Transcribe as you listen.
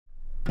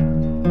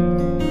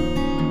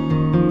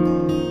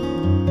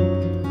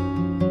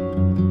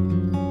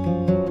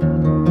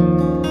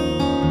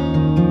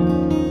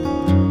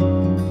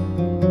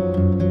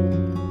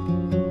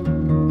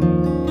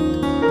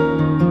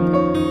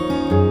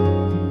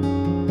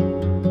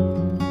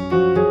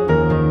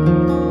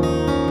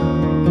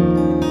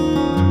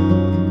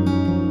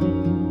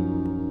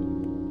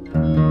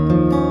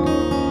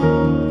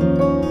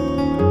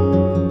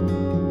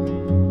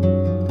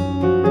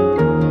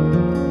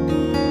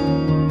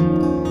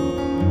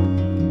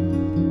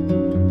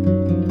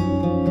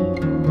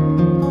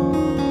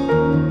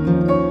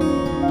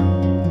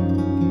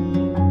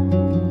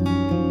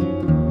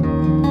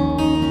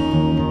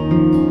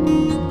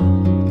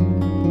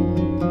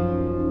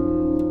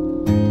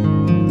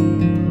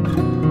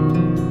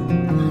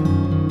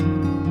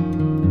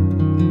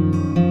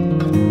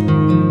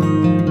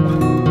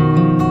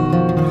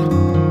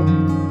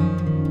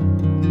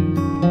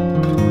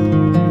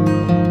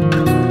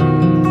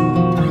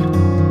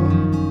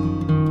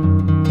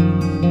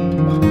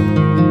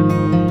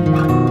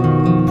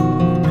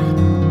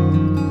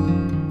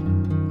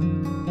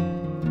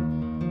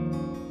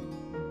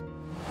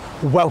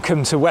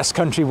Welcome to West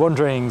Country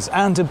Wanderings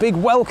and a big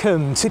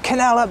welcome to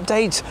Canal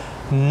Update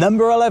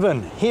number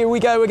 11. Here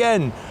we go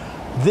again.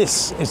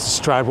 This is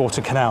the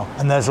Stroudwater Canal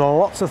and there's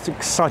lots of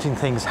exciting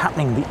things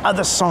happening the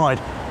other side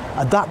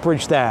of that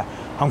bridge there.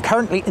 I'm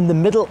currently in the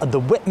middle of the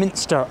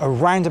Whitminster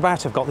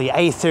roundabout. I've got the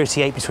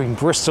A38 between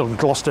Bristol and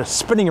Gloucester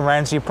spinning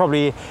around, so you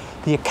probably hear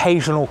the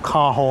occasional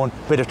car horn,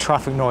 bit of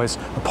traffic noise.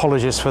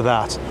 Apologies for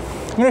that.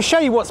 I'm going to show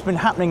you what's been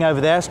happening over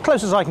there as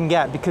close as I can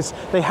get because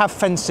they have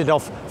fenced it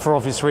off for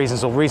obvious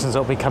reasons or reasons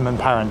that will become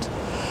apparent.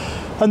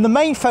 And the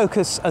main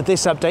focus of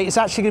this update is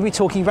actually going to be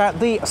talking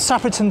about the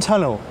Sapperton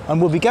Tunnel, and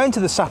we'll be going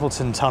to the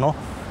Sapperton Tunnel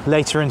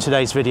later in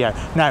today's video.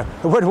 Now,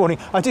 a word of warning,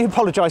 I do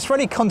apologise for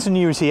any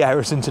continuity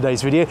errors in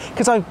today's video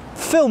because I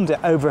filmed it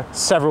over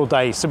several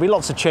days, so there'll be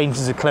lots of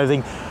changes of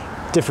clothing,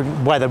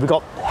 different weather. We've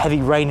got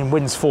heavy rain and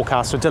winds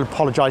forecast, so I do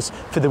apologise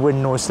for the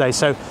wind noise today.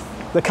 So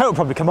the coat will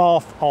probably come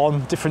off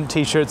on different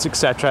t-shirts,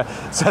 etc.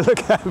 So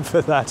look out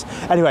for that.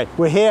 Anyway,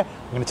 we're here.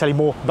 I'm going to tell you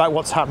more about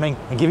what's happening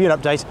and give you an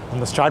update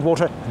on the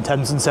Stroudwater and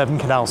Thames and Severn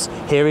canals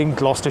here in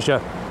Gloucestershire.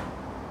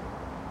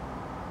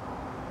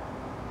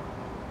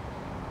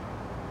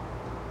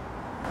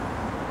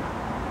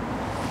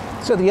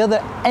 So at the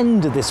other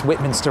end of this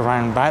Whitminster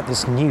roundabout,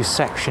 this new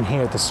section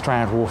here of the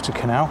Stroudwater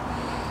Canal,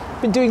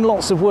 been doing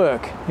lots of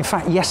work. In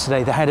fact,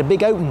 yesterday they had a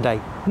big open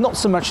day. Not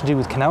so much to do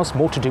with canals,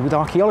 more to do with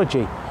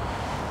archaeology.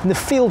 In the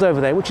field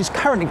over there, which is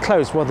currently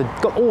closed while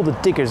they've got all the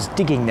diggers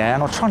digging there,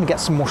 and I'll try and get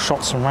some more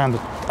shots around the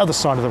other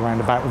side of the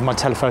roundabout with my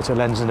telephoto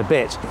lens in a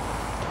bit.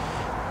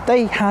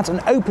 They had an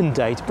open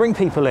day to bring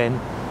people in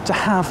to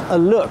have a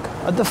look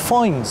at the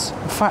finds.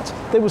 In fact,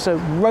 there was a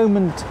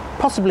Roman,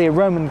 possibly a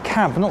Roman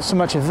camp, not so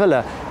much a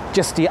villa,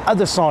 just the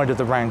other side of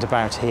the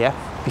roundabout here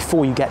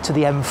before you get to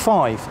the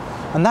M5.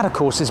 And that, of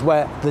course, is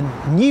where the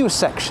new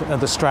section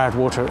of the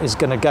Stroudwater is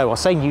going to go. I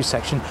say new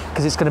section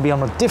because it's going to be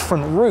on a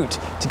different route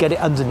to get it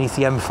underneath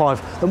the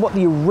M5 than what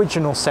the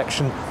original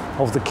section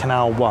of the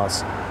canal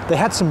was. They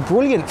had some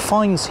brilliant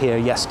finds here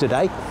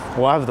yesterday,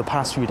 or over the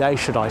past few days,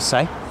 should I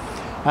say.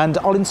 And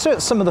I'll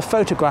insert some of the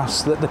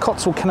photographs that the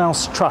Cotswold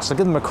Canals Trust, I'll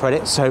give them a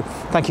credit, so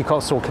thank you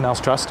Cotswold Canals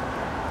Trust.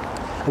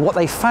 And what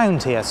they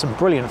found here, some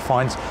brilliant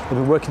finds. They've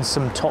been working with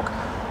some top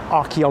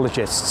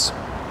archaeologists.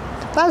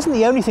 That isn't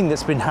the only thing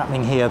that's been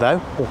happening here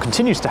though, or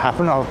continues to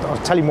happen. I'll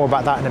tell you more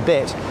about that in a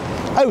bit.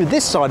 Over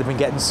this side I've been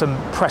getting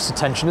some press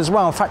attention as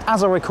well. In fact,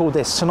 as I record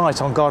this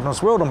tonight on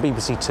Gardener's World on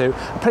BBC Two,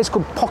 a place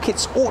called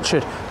Pocket's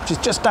Orchard, which is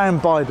just down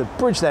by the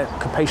bridge there,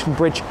 Occupation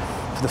Bridge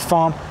for the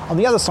farm. On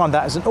the other side of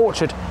that is an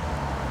orchard,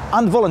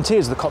 and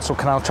volunteers of the Cotswold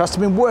Canal Trust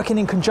have been working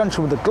in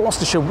conjunction with the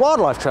Gloucestershire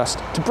Wildlife Trust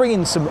to bring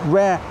in some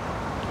rare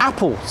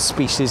apple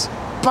species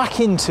back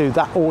into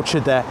that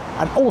orchard there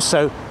and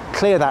also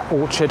clear that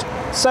orchard,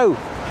 so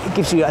it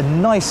gives you a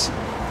nice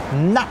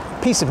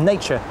piece of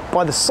nature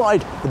by the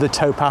side of the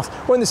towpath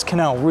when this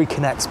canal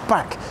reconnects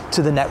back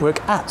to the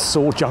network at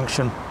Saw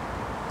Junction.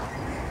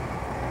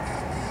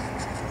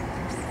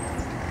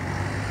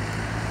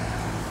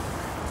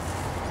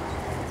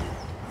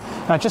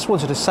 Now, I just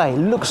wanted to say,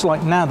 looks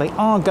like now they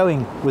are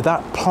going with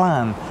that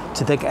plan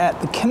to get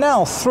the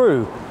canal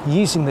through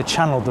using the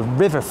channel, the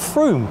River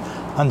Froome,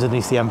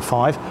 underneath the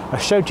M5. I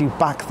showed you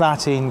back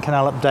that in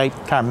Canal Update,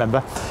 can't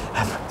remember,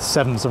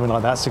 7, something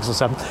like that, 6 or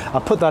 7.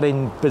 I'll put that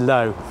in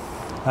below.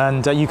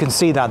 And you can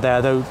see that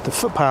there, though the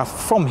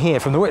footpath from here,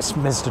 from the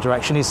Whitminster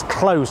direction, is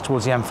closed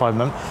towards the M5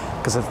 moment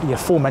because of the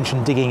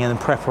aforementioned digging and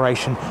the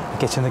preparation of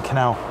getting the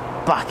canal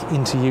back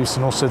into use,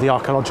 and also the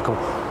archaeological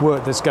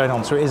work that's going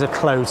on. So it is a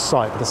closed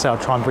site, but I say I'll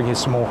try and bring you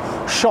some more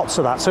shots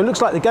of that. So it looks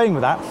like they're going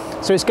with that.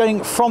 So it's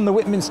going from the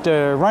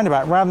Whitminster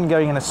roundabout, rather than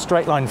going in a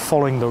straight line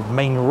following the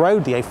main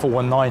road, the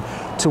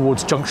A419,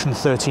 towards junction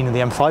 13 of the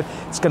M5.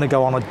 It's going to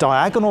go on a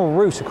diagonal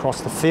route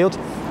across the field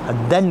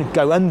and then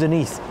go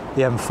underneath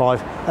the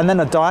M5, and then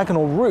a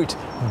diagonal route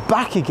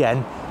back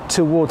again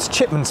towards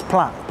Chipman's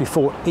Platt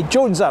before it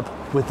joins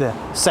up with the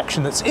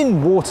section that's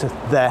in water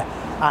there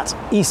at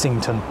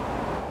Easington.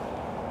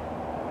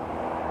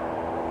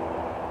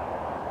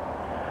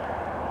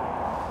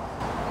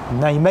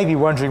 Now you may be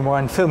wondering why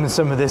I'm filming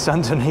some of this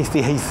underneath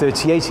the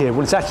A38 here.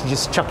 Well, it's actually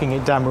just chucking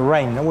it down with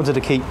rain. I wanted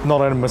to keep not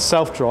only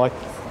myself dry,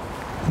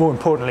 more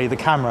importantly the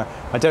camera.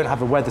 I don't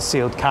have a weather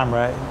sealed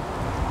camera.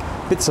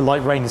 Bits of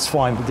light rain is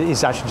fine, but it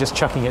is actually just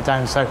chucking it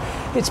down, so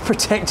it's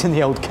protecting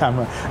the old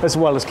camera as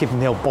well as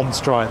keeping the old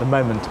bonds dry at the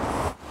moment.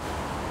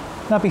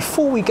 Now,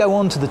 before we go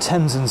on to the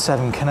Thames and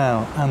Severn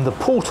Canal and the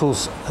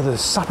portals of the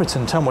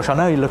Sapperton Tunnel, which I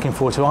know you're looking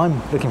forward to,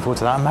 I'm looking forward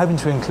to that. I'm hoping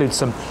to include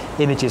some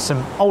images.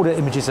 Some older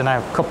images are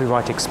now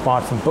copyright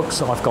expired from books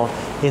that I've got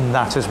in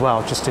that as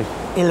well, just to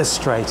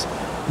illustrate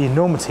the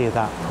enormity of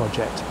that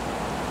project.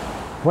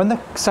 When the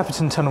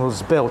Sapperton Tunnel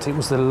was built, it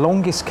was the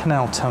longest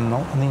canal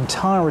tunnel in the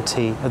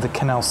entirety of the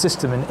canal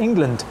system in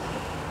England.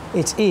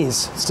 It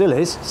still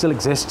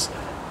exists,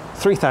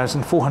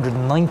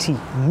 3,490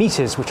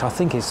 metres, which I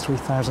think is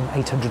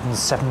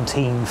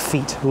 3,817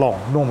 feet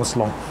long, enormous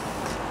long.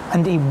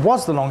 And it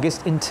was the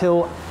longest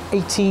until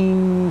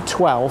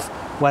 1812,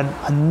 when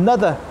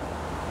another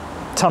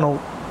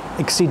tunnel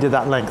exceeded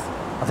that length.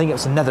 I think it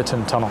was the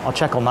Netherton Tunnel. I'll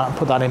check on that and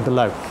put that in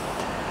below.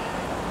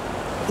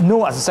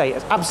 Nor, as I say,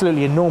 it's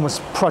absolutely enormous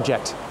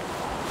project.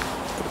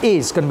 It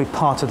is going to be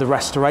part of the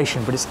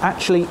restoration, but it's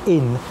actually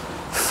in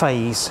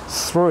phase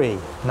 3.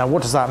 Now,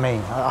 what does that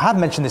mean? I have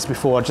mentioned this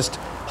before, I'll just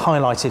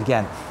highlight it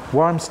again.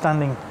 Where I'm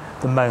standing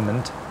at the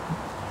moment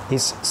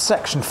is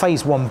section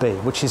phase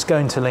 1B, which is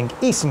going to link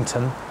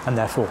Easington, and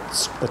therefore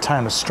the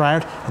town of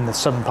Stroud in the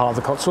southern part of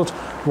the Cotswolds,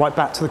 right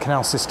back to the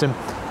canal system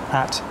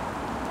at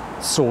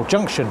Saw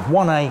Junction.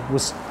 1A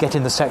was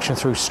getting the section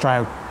through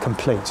Stroud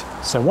complete.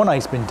 So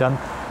 1A's been done.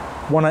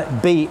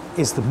 1B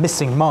is the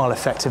missing mile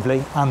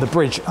effectively, and the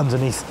bridge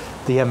underneath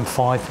the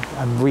M5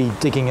 and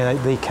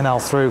redigging the canal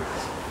through,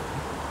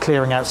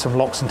 clearing out some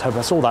locks and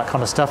towboats, all that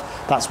kind of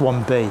stuff. That's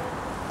 1B.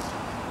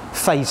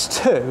 Phase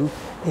 2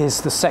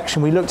 is the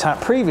section we looked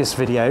at previous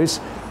videos,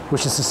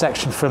 which is the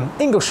section from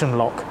Inglesham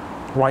Lock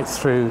right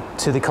through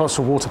to the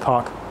Cotswold Water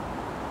Park.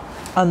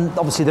 And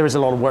obviously there is a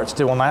lot of work to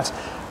do on that,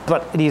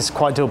 but it is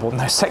quite doable.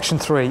 Now, section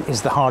 3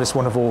 is the hardest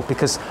one of all,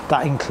 because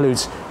that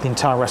includes the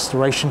entire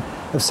restoration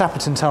of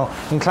Sapperton Tunnel.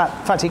 In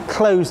fact, it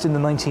closed in the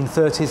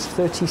 1930s,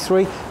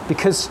 33,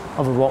 because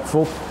of a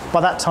rockfall. By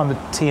that time, the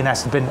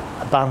TNS had been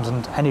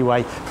abandoned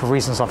anyway, for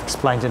reasons I've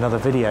explained in other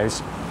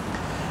videos.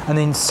 And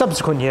in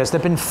subsequent years, there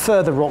have been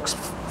further rock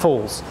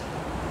falls.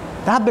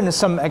 There have been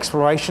some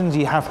explorations.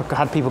 You have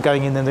had people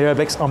going in the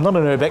urbex. I'm not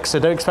an urbex, so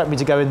don't expect me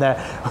to go in there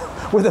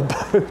with a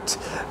boat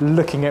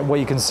looking at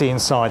what you can see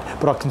inside.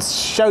 But I can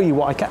show you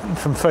what I can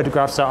from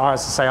photographs that are,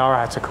 as I say, are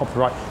out of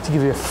copyright, to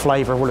give you a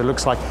flavour of what it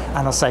looks like.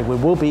 And I say we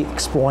will be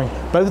exploring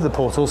both of the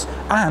portals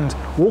and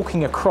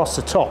walking across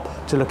the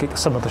top to look at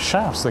some of the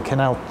shafts, the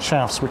canal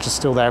shafts, which are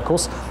still there, of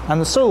course,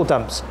 and the soil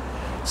dumps.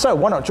 So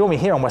why not join me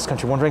here on West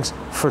Country Wanderings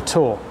for a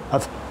tour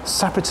of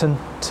Sapperton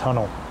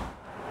Tunnel.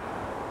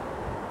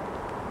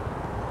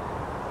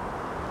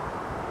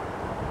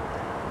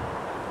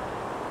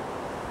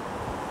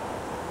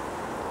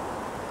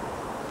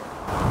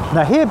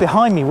 Now, here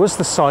behind me was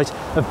the site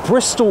of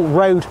Bristol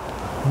Road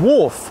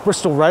Wharf.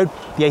 Bristol Road,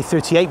 the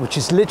A38, which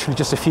is literally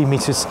just a few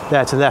metres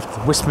there to the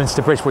left,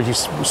 Westminster Bridge, where you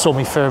saw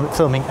me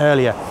filming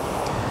earlier.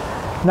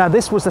 Now,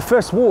 this was the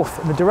first wharf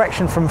in the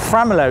direction from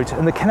Framelode,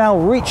 and the canal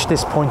reached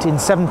this point in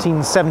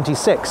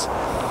 1776.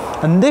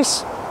 And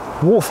this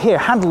wharf here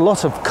had a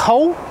lot of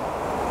coal,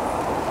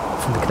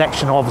 from the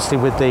connection obviously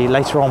with the,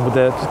 later on with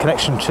the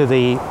connection to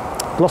the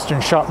Gloucester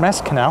and Sharpness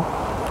Canal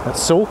at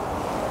Sewell.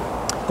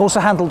 Also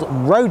handled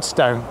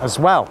roadstone as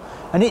well,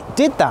 and it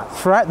did that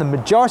throughout the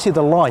majority of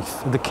the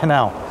life of the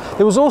canal.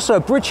 There was also a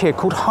bridge here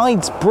called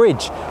Hyde's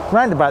Bridge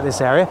round about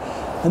this area,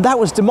 and that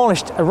was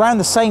demolished around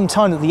the same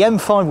time that the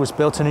M5 was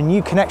built, and a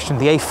new connection,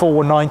 the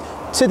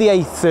A419 to the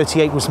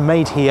A38, was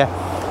made here.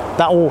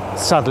 That all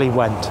sadly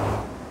went.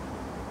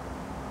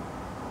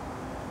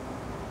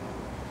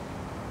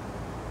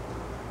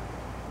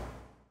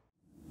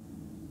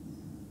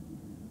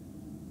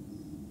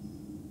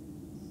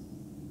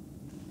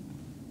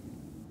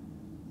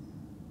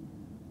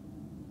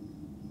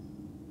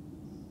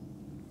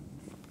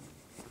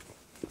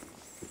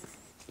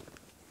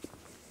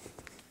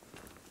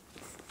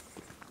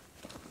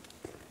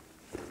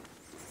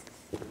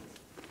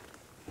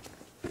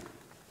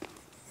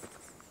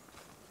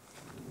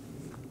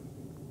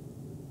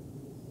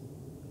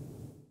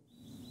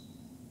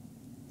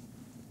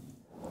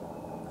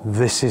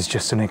 This is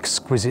just an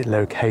exquisite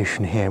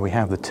location here. We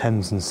have the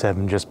Thames and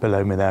Severn just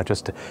below me there,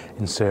 just to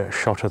insert a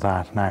shot of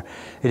that. Now,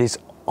 it is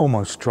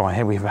almost dry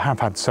here. We have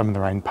had some of the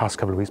rain past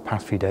couple of weeks,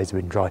 past few days have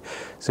been dry.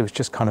 So it's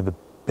just kind of a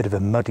bit of a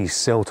muddy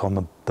silt on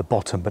the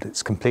bottom, but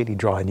it's completely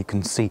dry, and you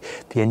can see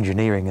the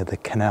engineering of the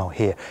canal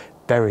here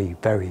very,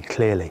 very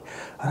clearly.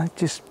 And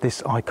just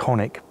this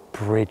iconic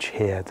bridge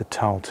here, the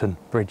Tarleton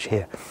Bridge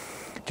here,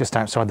 just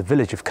outside the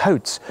village of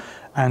Coates.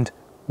 And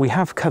we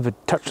have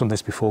touched on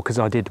this before, because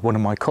I did one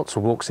of my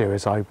Cotswold Walk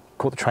series. I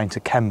caught the train to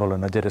Kemble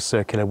and I did a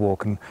circular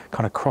walk and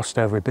kind of crossed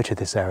over a bit of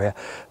this area,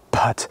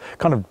 but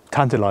kind of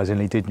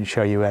tantalisingly didn't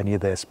show you any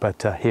of this.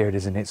 But here it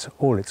is in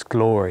all its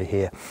glory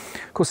here.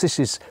 Of course, this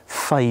is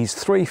phase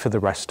 3 for the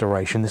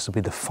restoration. This will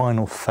be the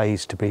final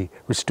phase to be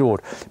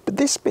restored. But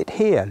this bit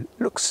here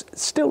looks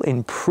still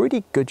in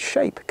pretty good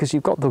shape, because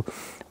you've got the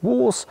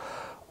walls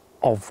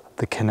of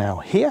the canal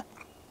here,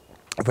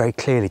 very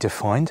clearly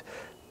defined.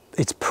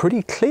 It's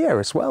pretty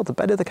clear as well. The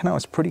bed of the canal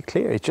is pretty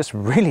clear. It just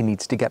really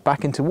needs to get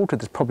back into water.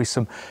 There's probably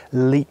some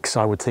leaks,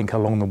 I would think,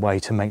 along the way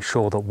to make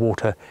sure that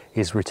water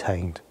is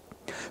retained.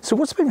 So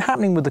what's been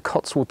happening with the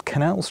Cotswold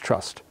Canals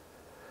Trust?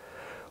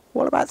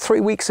 Well, about 3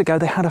 weeks ago,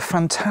 they had a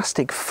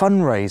fantastic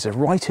fundraiser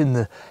right in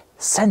the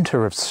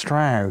centre of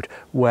Stroud,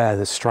 where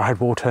the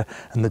Stroudwater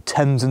and the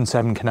Thames and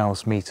Severn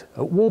canals meet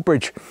at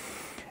Wallbridge.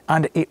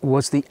 And it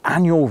was the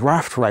annual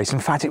raft race. In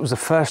fact, it was the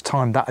first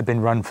time that had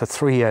been run for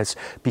 3 years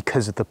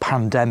because of the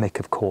pandemic,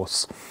 of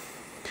course.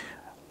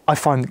 I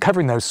find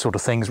covering those sort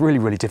of things really,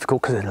 really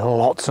difficult because there's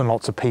lots and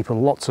lots of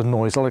people, lots of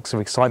noise, lots of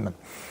excitement.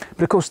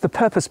 But of course, the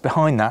purpose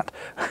behind that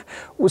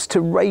was to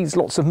raise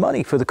lots of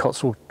money for the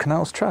Cotswold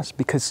Canals Trust,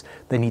 because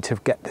they need to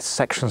get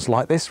sections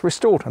like this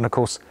restored, and of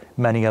course,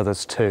 many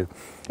others too.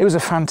 It was a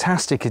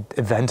fantastic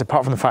event,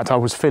 apart from the fact I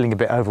was feeling a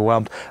bit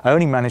overwhelmed. I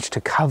only managed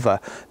to cover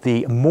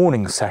the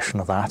morning session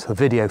of that. The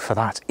video for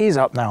that is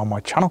up now on my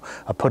channel.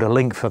 I put a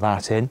link for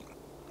that in.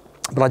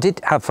 But I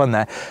did have fun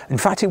there. In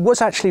fact, it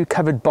was actually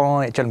covered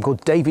by a gentleman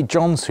called David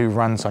Johns, who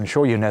runs, I'm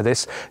sure you know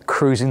this,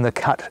 Cruising the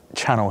Cut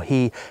channel.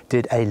 He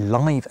did a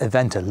live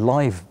event, a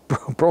live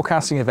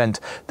broadcasting event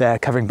there,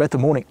 covering both the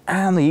morning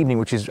and the evening,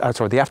 which is,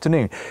 sorry, the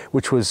afternoon,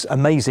 which was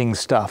amazing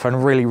stuff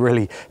and really,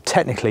 really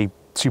technically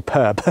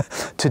superb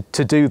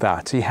to do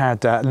that. He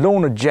had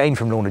Lorna Jane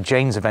from Lorna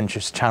Jane's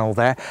Adventures channel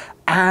there,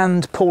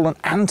 and Paul and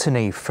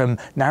Anthony from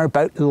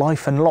Narrowboat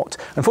Life and Lot.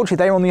 Unfortunately,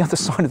 they're on the other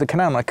side of the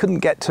canal and I couldn't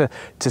get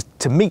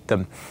to meet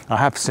them. I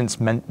have since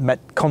met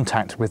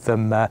contact with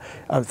them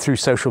through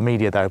social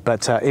media though,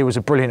 but it was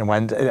a brilliant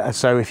event.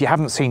 So if you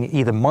haven't seen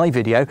either my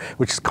video,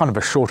 which is kind of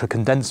a shorter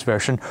condensed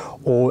version,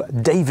 or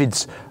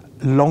David's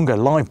longer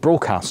live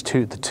broadcast,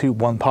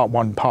 part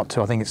one, part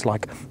two, I think it's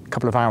like a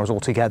couple of hours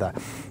altogether,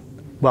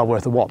 well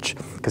worth a watch,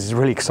 because it's a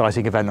really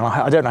exciting event. And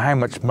I don't know how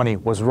much money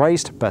was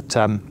raised, but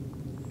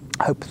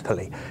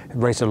hopefully it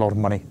raised a lot of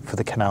money for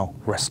the canal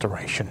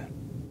restoration.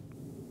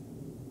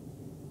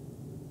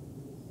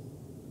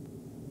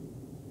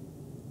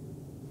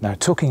 Now,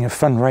 talking of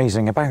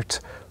fundraising, about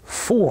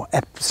 4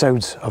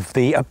 episodes of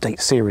the update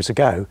series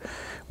ago,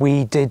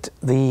 we did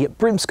the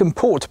Brimscombe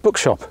Port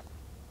bookshop.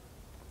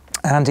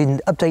 And in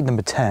update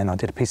number 10, I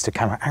did a piece to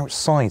camera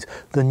outside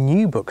the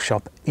new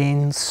bookshop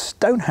in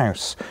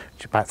Stonehouse, which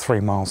is about 3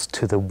 miles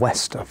to the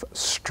west of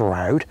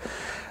Stroud.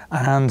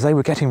 And they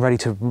were getting ready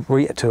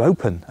to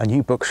open a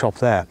new bookshop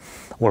there.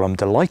 Well, I'm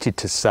delighted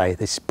to say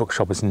this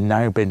bookshop has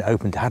now been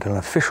opened. It had an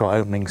official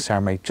opening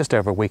ceremony just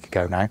over a week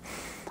ago now.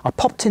 I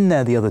popped in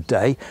there the other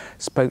day,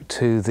 spoke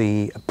to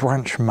the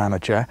branch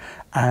manager,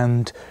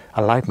 and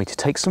allowed me to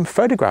take some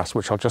photographs,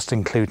 which I'll just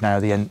include now,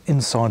 the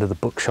inside of the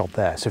bookshop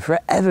there. So if you're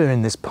ever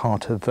in this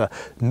part of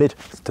mid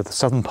to the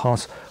southern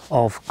part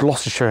of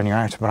Gloucestershire and you're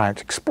out and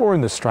about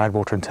exploring the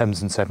Stroudwater and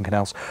Thames and Severn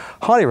canals,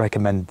 highly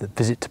recommend the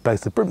visit to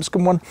both the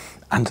Brimscombe one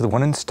and to the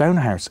one in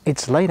Stonehouse.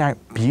 It's laid out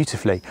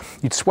beautifully.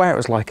 You'd swear it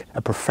was like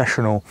a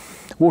professional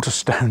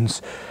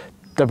Waterstones,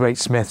 W.H.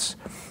 Smith's,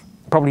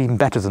 probably even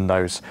better than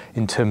those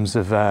in terms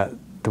of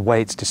the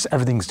way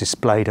everything's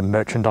displayed and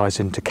merchandised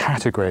into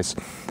categories.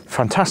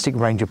 Fantastic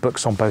range of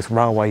books on both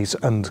railways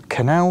and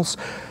canals,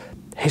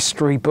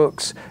 history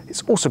books.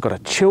 It's also got a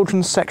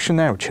children's section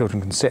there where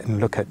children can sit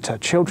and look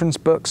at children's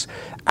books.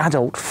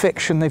 Adult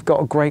fiction they've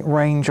got a great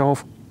range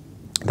of.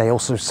 They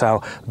also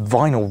sell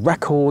vinyl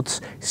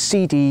records,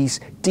 CDs,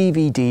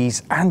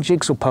 DVDs, and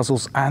jigsaw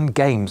puzzles and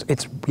games.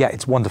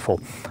 It's wonderful.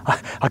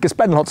 I could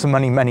spend lots of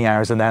money, many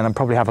hours in there, and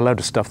probably have a load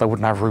of stuff that I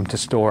wouldn't have room to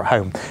store at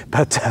home.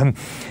 But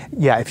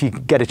yeah, if you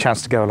get a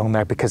chance to go along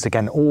there, because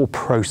again, all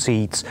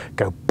proceeds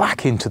go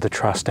back into the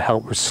trust to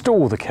help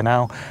restore the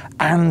canal.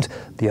 And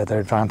the other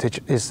advantage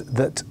is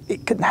that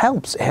it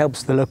helps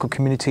the local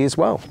community as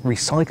well.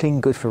 Recycling,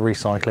 good for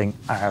recycling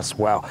as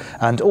well.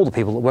 And all the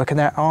people that work in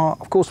there are,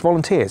 of course,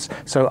 volunteers.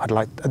 So I'd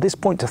like at this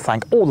point to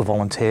thank all the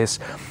volunteers,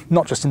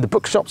 not just in the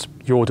bookshops.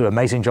 You all do an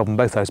amazing job in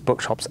both those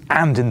bookshops,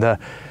 and in the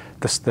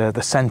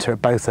centre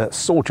at both at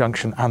Saw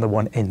Junction and the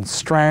one in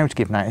Stroud,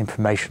 giving out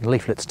information,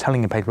 leaflets,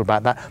 telling people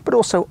about that, but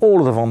also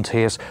all of the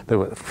volunteers that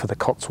were for the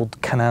Cotswold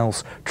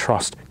Canals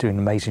Trust, doing an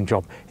amazing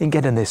job in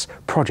getting this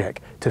project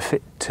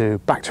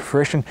back to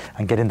fruition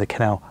and getting the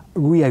canal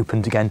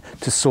reopened again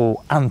to Saw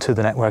and to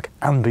the network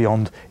and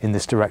beyond in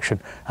this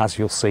direction, as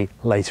you'll see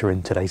later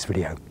in today's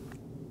video.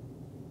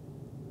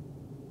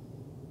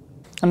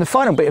 And the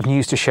final bit of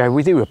news to share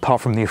with you, apart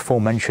from the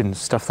aforementioned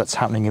stuff that's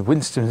happening in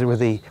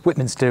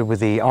Whitminster with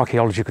the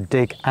archaeological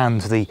dig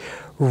and the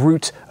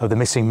route of the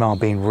missing mile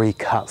being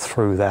recut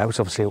through there, which is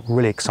obviously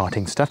really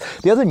exciting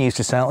stuff. The other news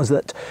to sell is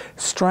that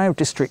Stroud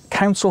District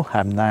Council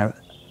have now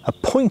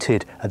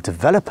appointed a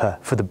developer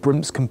for the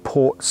Brimscombe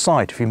Port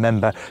site. If you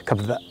remember, a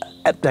couple of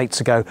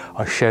updates ago,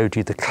 I showed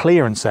you the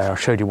clearance there. I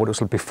showed you what it was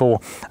like before,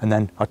 and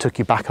then I took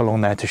you back along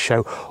there to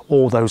show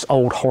all those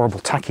old, horrible,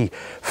 tacky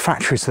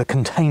factories that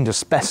contained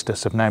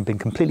asbestos have now been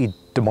completely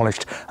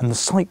demolished, and the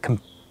site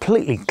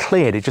completely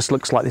cleared. It just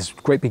looks like this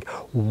great big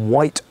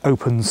white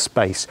open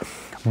space,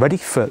 ready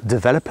for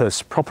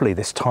developers properly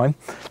this time.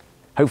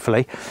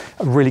 Hopefully,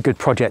 a really good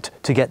project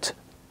to get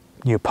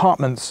new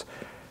apartments,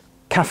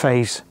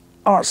 cafes,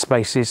 art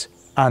spaces,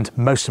 and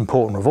most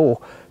important of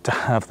all, to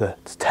have the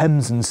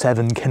Thames and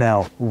Severn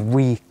Canal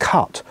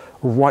recut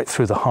right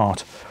through the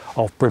heart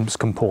of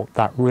Brimscombe Port,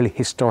 that really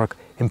historic,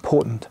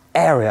 important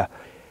area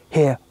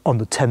here on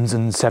the Thames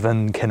and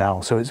Severn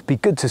Canal. So it'd be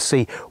good to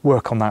see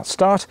work on that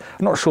start.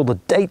 I'm not sure the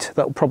date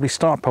that will probably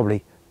start,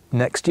 probably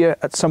next year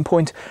at some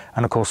point.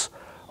 And of course,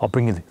 I'll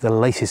bring you the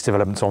latest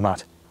developments on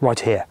that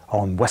right here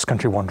on West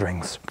Country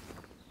Wanderings.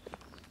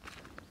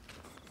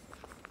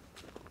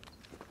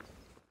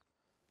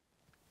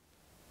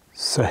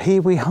 So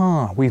here we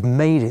are, we've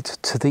made it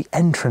to the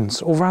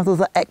entrance, or rather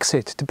the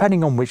exit,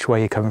 depending on which way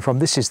you're coming from.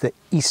 This is the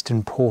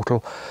eastern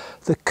portal,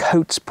 the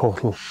Coats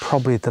portal,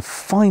 probably the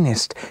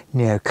finest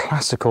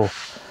neoclassical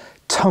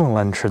tunnel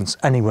entrance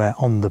anywhere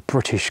on the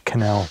British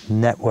Canal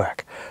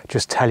network.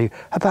 Just tell you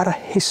about a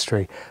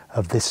history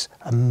of this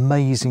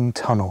amazing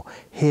tunnel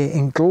here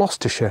in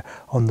Gloucestershire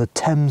on the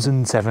Thames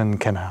and Severn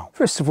Canal.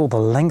 First of all, the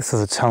length of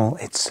the tunnel,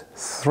 it's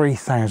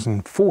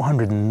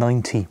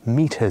 3,490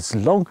 metres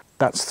long.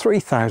 That's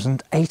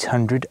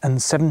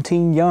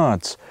 3,817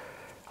 yards.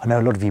 I know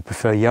a lot of you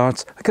prefer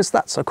yards because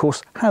that's of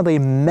course how they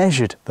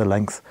measured the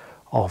length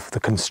of the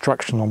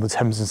construction on the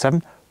Thames and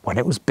Severn when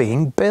it was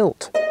being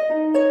built.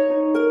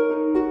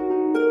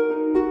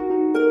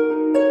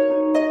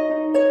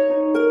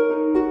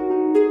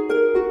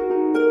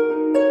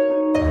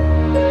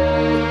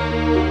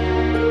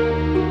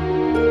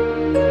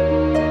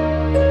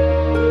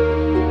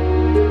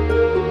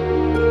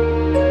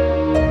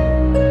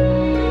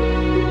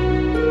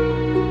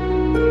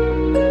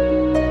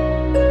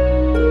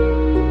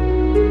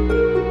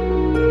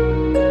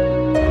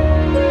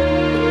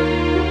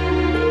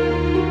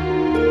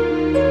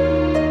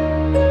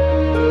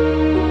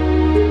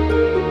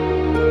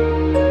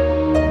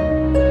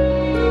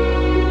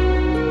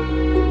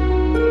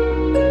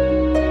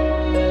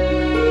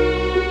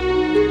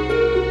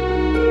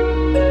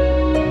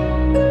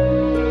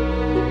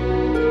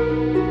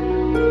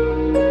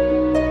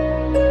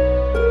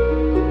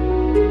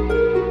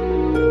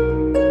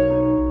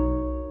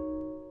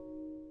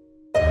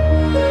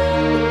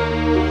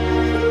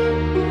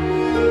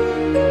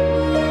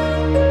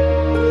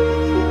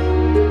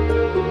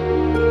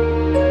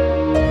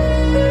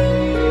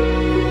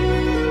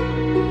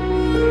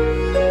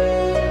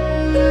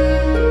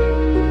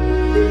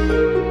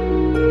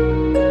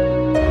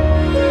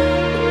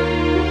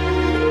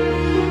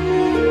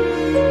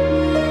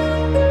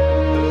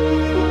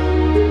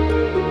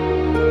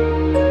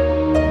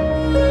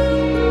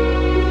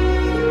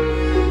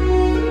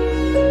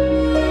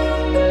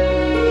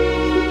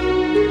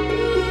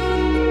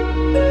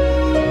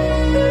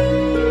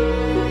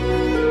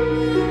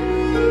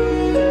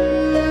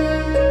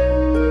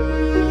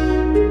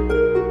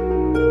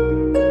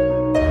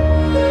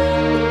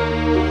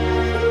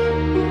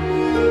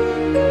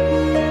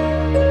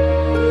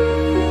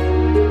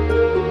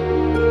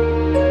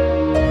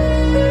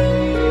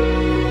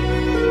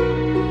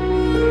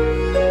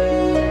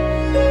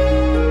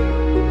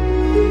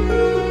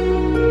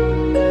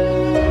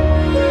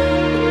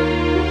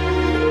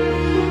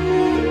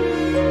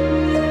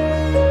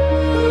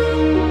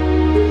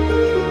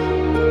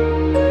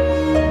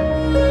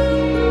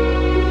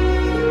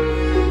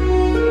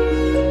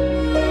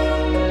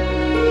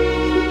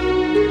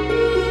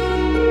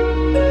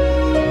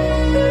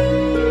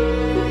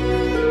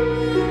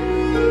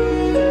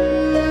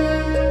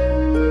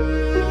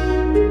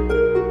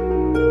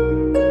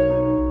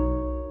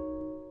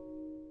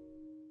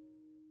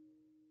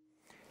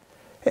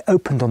 It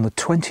opened on the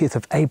 20th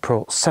of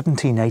April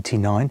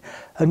 1789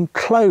 and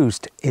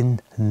closed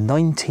in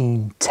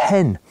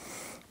 1910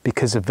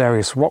 because of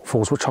various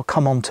rockfalls, which I'll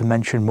come on to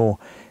mention more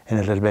in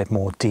a little bit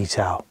more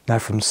detail. Now,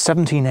 from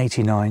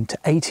 1789 to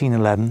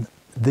 1811,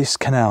 this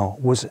canal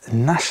was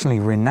nationally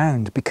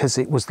renowned because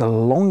it was the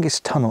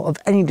longest tunnel of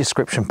any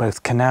description,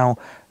 both canal,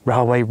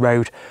 railway,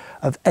 road,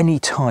 of any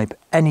type,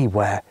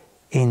 anywhere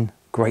in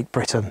Great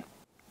Britain.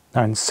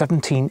 Now, in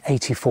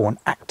 1784, an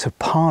Act of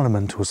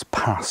Parliament was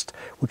passed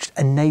which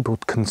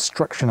enabled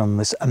construction on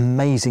this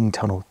amazing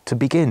tunnel to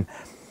begin.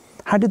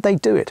 How did they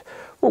do it?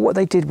 Well, what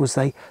they did was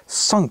they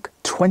sunk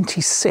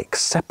 26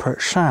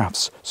 separate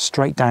shafts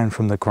straight down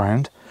from the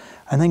ground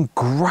and then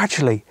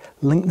gradually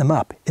linked them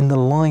up in the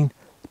line,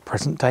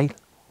 present day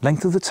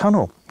length of the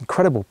tunnel.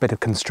 Incredible bit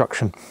of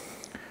construction.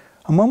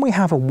 And when we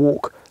have a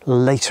walk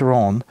later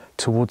on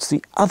towards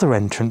the other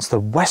entrance, the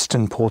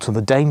western portal,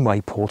 the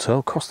Daneway portal,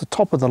 across the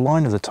top of the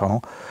line of the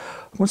tunnel,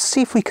 we'll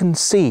see if we can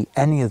see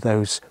any of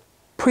those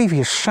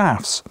previous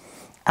shafts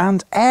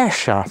and air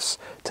shafts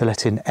to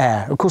let in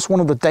air. Of course, one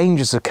of the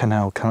dangers of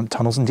canal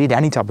tunnels, indeed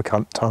any type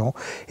of tunnel,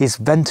 is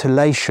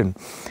ventilation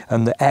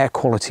and the air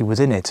quality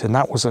within it. And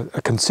that was a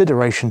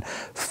consideration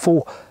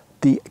for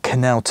the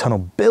canal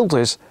tunnel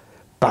builders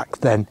back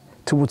then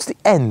towards the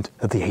end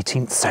of the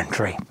 18th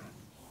century.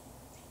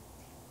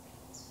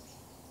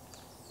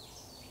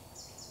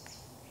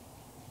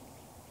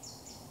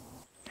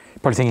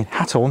 Probably thinking,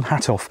 hat on,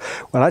 hat off.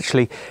 Well,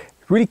 actually,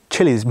 really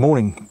chilly this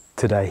morning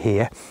today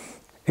here.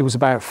 It was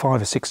about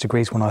 5 or 6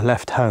 degrees when I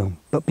left home.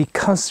 But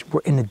because we're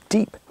in a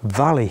deep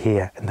valley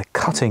here in the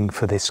cutting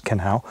for this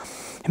canal,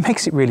 it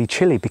makes it really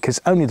chilly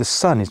because only the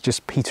sun is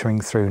just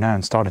petering through now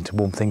and starting to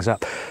warm things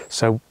up.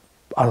 So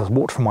I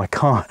walked from my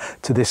car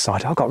to this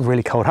side. I got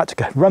really cold. I had to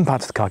go run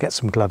back to the car, get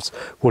some gloves,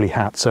 woolly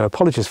hat. So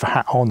apologies for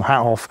hat on, hat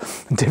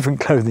off, and different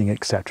clothing,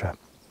 etc.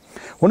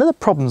 One of the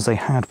problems they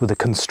had with the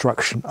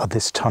construction of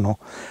this tunnel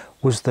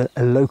was the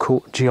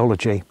local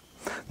geology.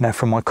 Now,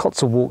 from my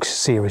Cotswold Walks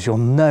series, you'll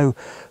know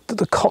that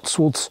the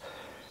Cotswolds'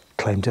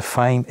 claim to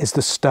fame is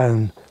the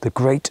stone, the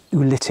great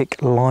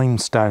oolitic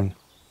limestone.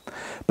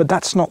 But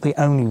that's not the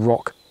only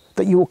rock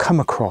that you will come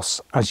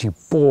across as you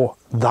bore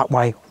that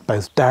way,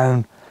 both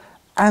down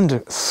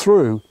and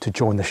through to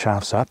join the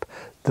shafts up.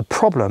 The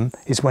problem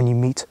is when you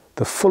meet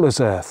the fuller's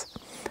earth.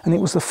 And it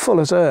was the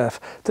fuller's earth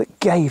that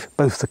gave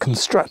both the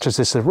constructors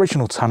this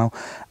original tunnel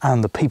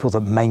and the people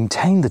that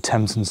maintained the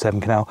Thames and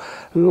Severn Canal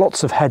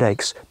lots of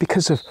headaches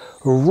because of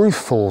roof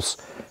falls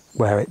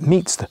where it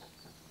meets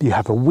you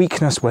have a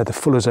weakness where the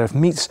fuller's earth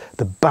meets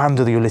the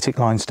band of the Oolitic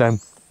limestone.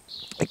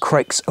 It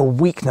creates a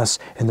weakness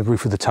in the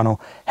roof of the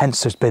tunnel,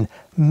 hence there's been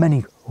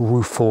many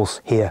roof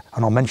falls here,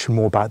 and I'll mention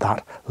more about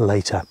that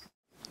later.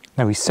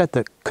 Now, we said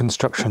that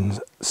construction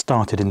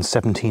started in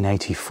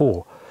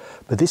 1784,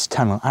 but this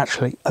tunnel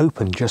actually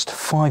opened just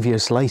 5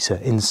 years later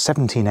in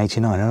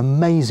 1789, an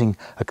amazing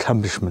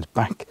accomplishment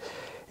back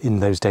in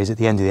those days at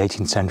the end of the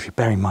 18th century.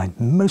 Bear in mind,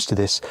 most of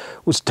this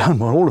was done,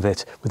 well, all of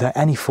it, without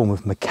any form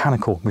of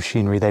mechanical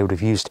machinery. They would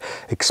have used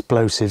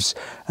explosives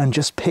and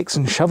just picks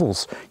and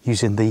shovels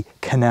using the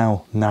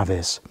canal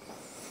navies.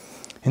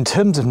 In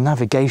terms of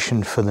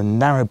navigation for the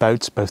narrow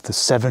boats, both the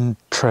Severn,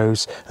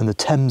 Thames and the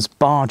Thames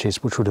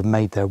barges, which would have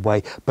made their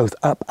way both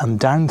up and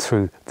down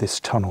through this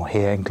tunnel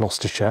here in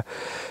Gloucestershire,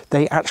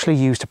 they actually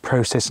used a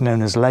process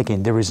known as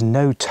legging. There is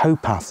no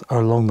towpath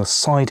along the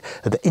side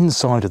of the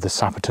inside of the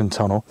Sapperton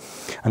Tunnel,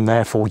 and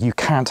therefore you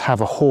can't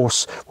have a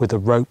horse with a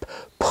rope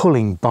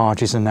pulling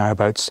barges and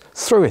narrowboats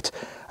through it.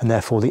 And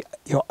therefore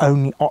your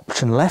only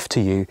option left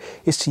to you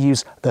is to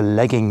use the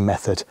legging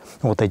method.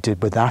 And what they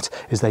did with that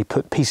is they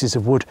put pieces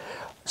of wood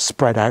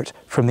spread out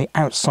from the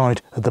outside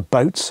of the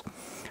boats,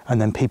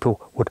 and then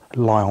people would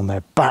lie on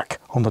their back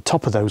on the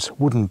top of those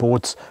wooden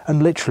boards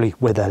and literally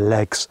with their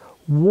legs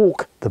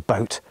walk the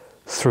boat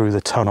through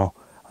the tunnel.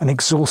 An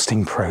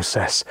exhausting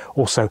process,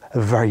 also a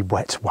very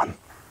wet one.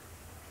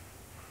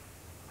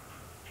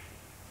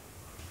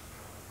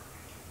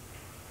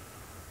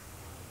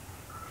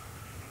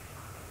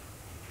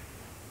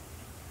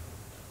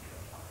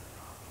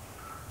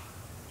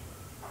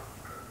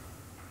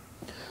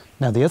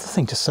 Now, the other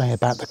thing to say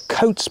about the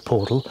Coats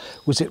portal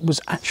was it was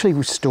actually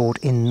restored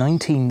in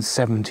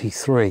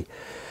 1973.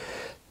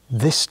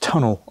 This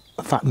tunnel,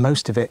 in fact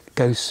most of it,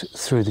 goes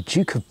through the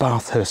Duke of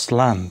Bathurst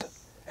land,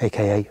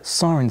 aka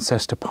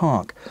Cirencester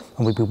Park,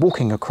 and we'll be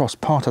walking across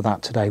part of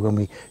that today when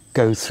we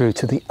go through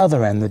to the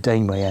other end, the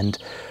Daneway end,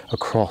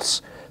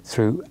 across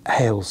through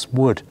Hales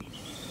Wood.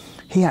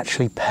 He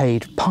actually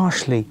paid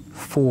partially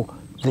for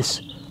this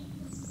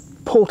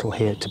portal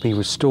here to be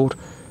restored,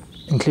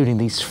 including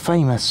these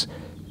famous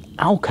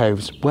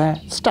alcoves where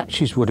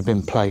statues would have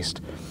been placed.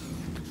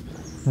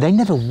 They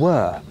never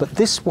were, but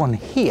this one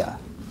here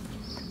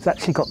has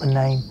actually got the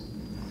name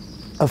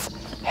of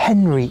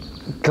Henry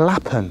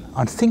Glappen.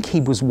 I think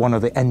he was one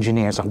of the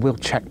engineers. I will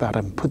check that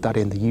and put that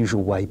in the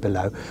usual way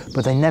below,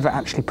 but they never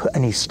actually put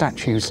any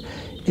statues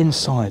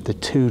inside the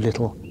two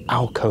little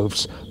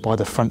alcoves by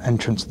the front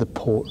entrance of the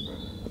port.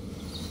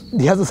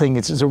 The other thing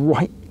is there's a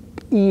right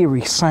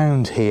eerie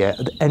sound here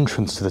at the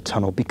entrance to the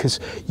tunnel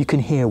because you can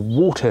hear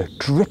water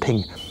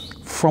dripping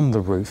from the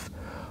roof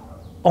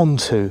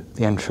onto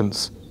the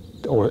entrance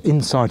or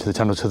inside to the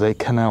tunnel, to the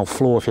canal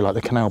floor, if you like,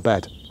 the canal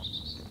bed.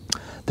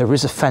 There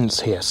is a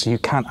fence here, so you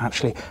can't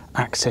actually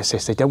access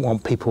this. They don't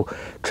want people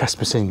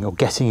trespassing or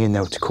getting in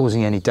there or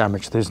causing any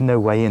damage. There's no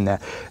way in there.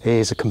 It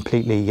is a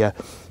completely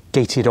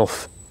gated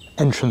off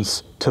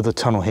entrance to the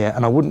tunnel here,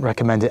 and I wouldn't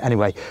recommend it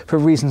anyway, for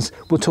reasons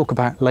we'll talk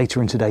about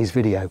later in today's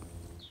video.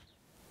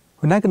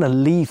 We're now going to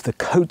leave the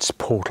Coats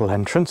portal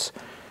entrance,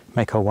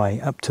 make our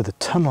way up to the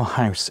Tunnel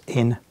House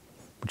Inn,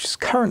 which is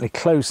currently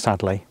closed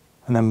sadly,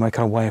 and then make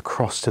our way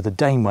across to the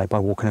Daneway by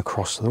walking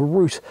across the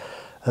route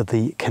of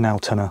the canal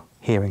tunnel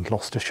here in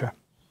Gloucestershire.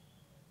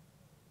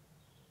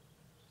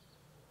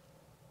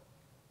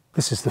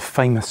 This is the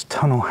famous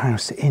Tunnel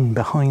House Inn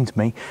behind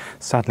me,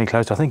 sadly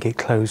closed. I think it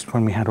closed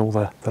when we had all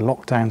the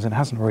lockdowns and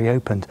hasn't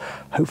reopened.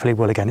 Hopefully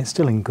will again. It's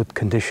still in good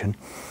condition.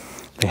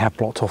 They have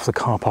blocked off the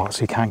car park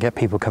so you can't get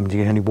people coming.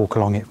 You can only walk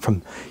along it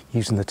from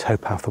using the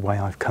towpath the way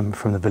I've come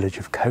from the village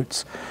of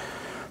Coats.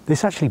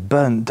 This actually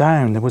burnt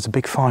down. There was a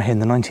big fire here in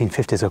the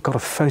 1950s. I've got a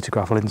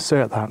photograph, I'll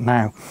insert that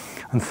now.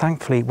 And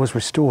thankfully it was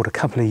restored a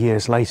couple of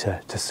years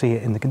later to see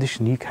it in the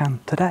condition you can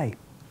today.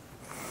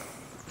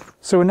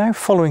 So we're now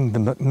following the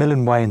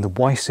Macmillan Way and the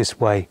Wysis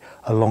Way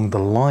along the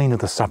line of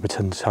the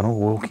Sapperton Tunnel,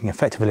 walking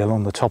effectively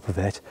along the top of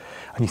it.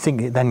 And you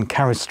think it then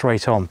carries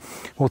straight on.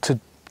 Well,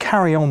 to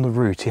carry on the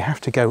route, you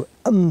have to go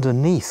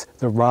underneath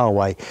the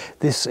railway.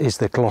 This is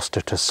the Gloucester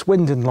to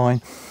Swindon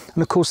line.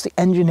 And of course the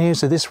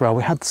engineers of this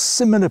railway had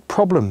similar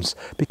problems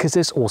because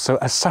there's also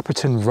a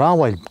Sapperton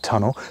railway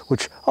tunnel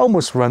which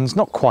almost runs,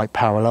 not quite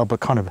parallel, but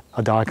kind of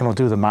a diagonal. I'll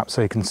do the map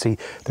so you can see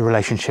the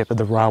relationship of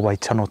the railway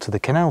tunnel to the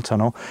canal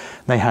tunnel.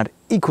 They had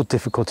equal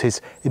difficulties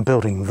in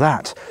building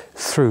that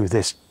through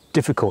this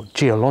difficult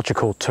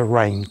geological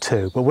terrain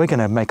too. But we're going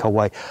to make our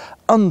way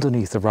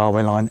underneath the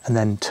railway line and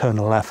then turn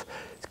left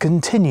to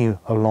continue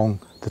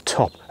along the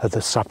top of the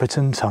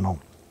Sapperton Tunnel.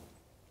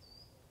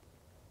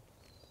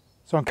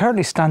 So I'm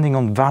currently standing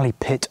on Valley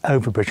Pit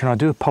Overbridge, and I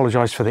do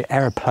apologise for the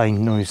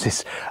aeroplane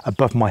noises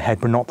above my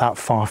head. We're not that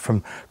far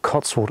from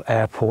Cotswold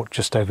Airport,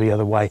 just over the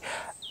other way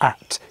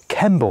at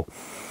Kemble.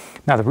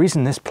 Now the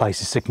reason this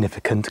place is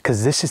significant,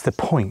 because this is the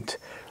point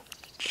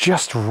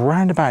just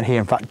round about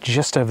here, in fact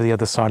just over the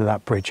other side of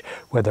that bridge,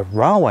 where the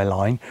railway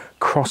line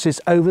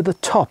crosses over the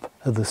top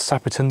of the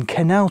Sapperton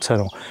Canal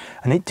Tunnel,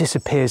 and it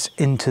disappears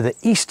into the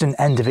eastern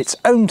end of its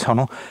own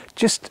tunnel,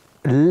 just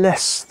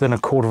less than a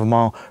quarter of a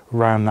mile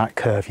round that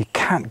curve. You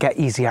can't get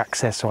easy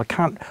access, so I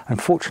can't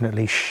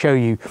unfortunately show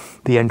you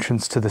the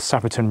entrance to the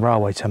Sapperton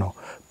Railway Tunnel.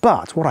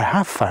 But what I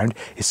have found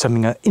is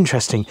something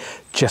interesting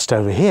just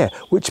over here,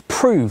 which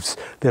proves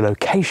the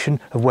location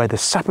of where the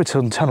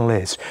Sapperton Tunnel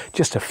is,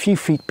 just a few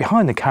feet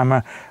behind the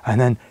camera and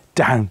then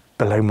down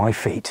below my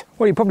feet.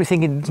 Well, you're probably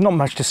thinking there's not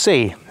much to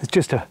see, it's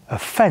just a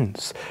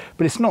fence.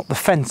 But it's not the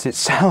fence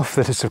itself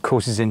that is, of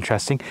course, is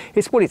interesting,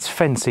 it's what it's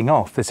fencing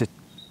off. There's a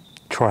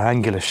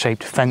triangular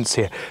shaped fence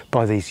here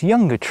by these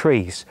younger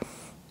trees.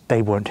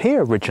 They weren't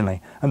here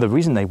originally, and the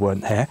reason they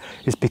weren't here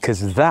is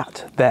because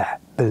that there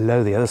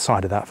below the other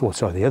side of that, or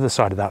sorry, the other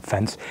side of that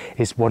fence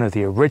is one of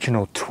the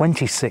original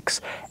 26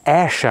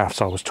 air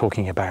shafts I was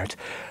talking about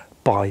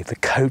by the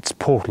Coats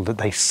portal that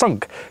they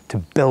sunk to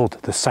build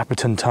the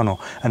Sapperton Tunnel.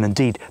 And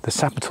indeed the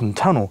Sapperton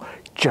Tunnel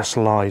just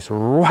lies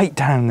right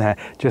down there,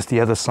 just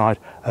the other side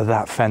of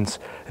that fence.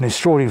 An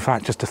extraordinary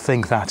fact just to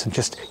think that, and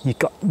just you've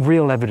got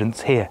real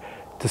evidence here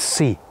to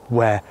see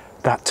where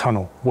that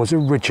tunnel was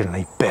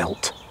originally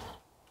built.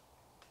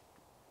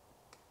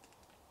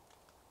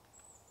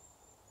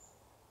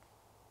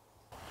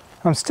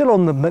 I'm still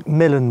on the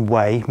Macmillan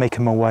Way,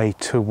 making my way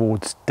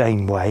towards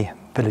Dane Way,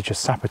 village of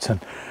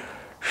Sapperton.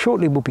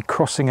 Shortly we'll be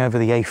crossing over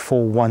the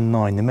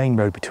A419, the main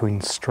road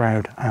between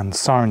Stroud and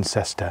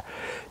Cirencester.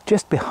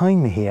 Just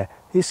behind me here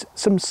is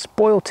some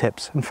spoil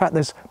tips. In fact,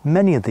 there's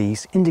many of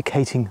these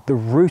indicating the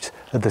route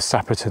of the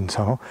Sapperton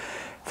Tunnel.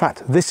 In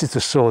fact, this is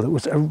the soil that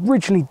was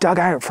originally dug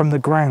out from the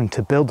ground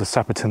to build the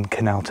Sapperton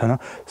Canal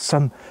Tunnel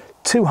some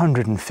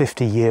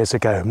 250 years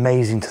ago.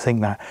 Amazing to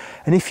think that.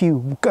 And if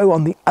you go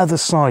on the other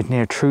side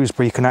near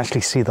Shrewsbury, you can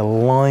actually see the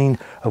line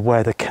of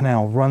where the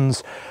canal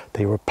runs.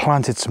 They were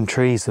planted some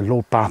trees. The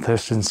Lord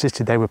Bathurst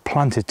insisted they were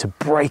planted to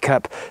break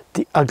up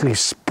the ugly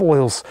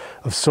spoils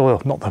of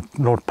soil. Not the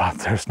Lord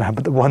Bathurst now,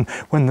 but the one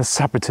when the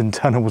Sapperton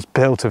Tunnel was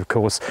built, of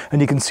course. And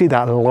you can see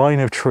that line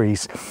of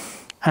trees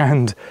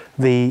and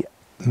the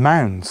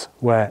mounds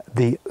where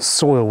the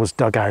soil was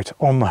dug out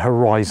on the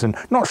horizon.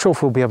 Not sure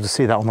if we'll be able to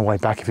see that on the way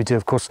back. If you do,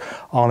 of course,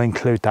 I'll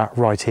include that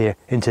right here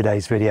in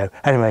today's video.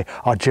 Anyway,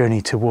 our journey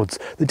towards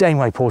the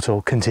Daneway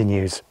portal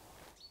continues.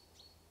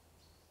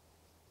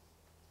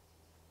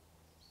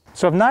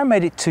 So I've now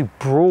made it to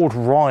Broad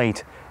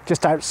Ride,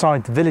 just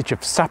outside the village of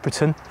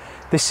Sapperton.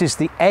 This is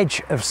the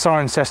edge of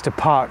Cirencester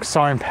Park.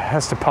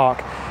 Cirencester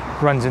Park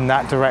runs in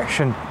that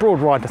direction. Broad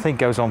Ride, I think,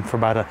 goes on for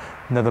about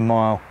another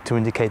mile to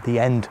indicate the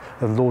end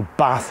of Lord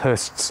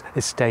Bathurst's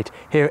estate.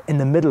 Here in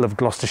the middle of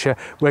Gloucestershire,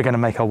 we're going to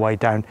make our way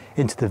down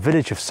into the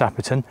village of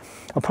Sapperton.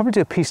 I'll probably do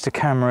a piece to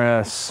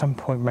camera at some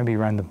point, maybe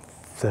around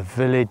the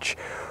village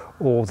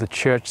or the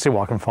church, see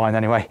what I can find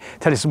anyway.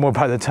 Tell you some more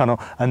about the tunnel,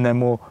 and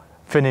then we'll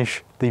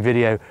finish the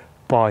video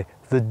by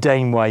the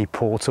Daneway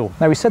portal.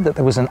 Now, we said that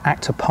there was an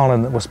Act of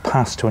Parliament that was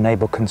passed to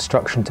enable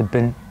construction to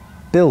be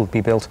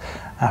built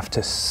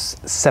after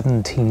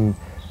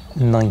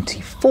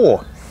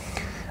 1794.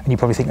 And you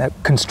probably think that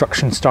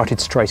construction started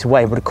straight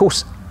away, but of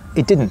course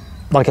it didn't.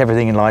 Like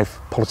everything in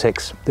life,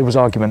 politics, there was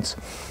arguments.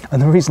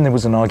 And the reason there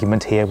was an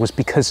argument here was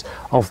because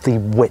of the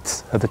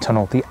width of the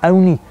tunnel. The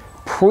only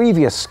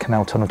previous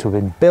canal tunnel to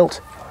have been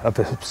built of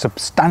a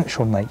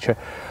substantial nature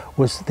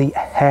was the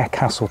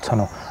Harecastle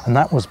Tunnel, and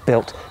that was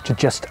built to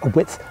just a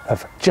width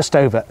of just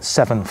over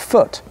 7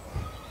 foot.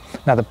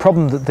 Now, the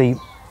problem that the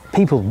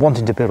people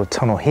wanting to build a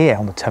tunnel here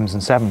on the Thames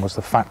and Severn was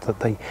the fact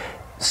that the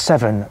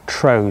Severn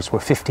trows were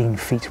 15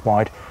 feet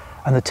wide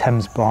and the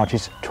Thames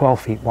barges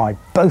 12 feet wide,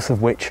 both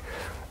of which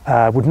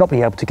would not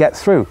be able to get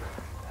through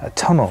a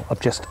tunnel of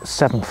just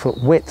 7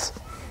 foot width.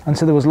 And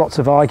so there was lots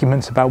of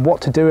arguments about what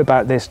to do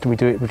about this. Do we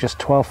do it with just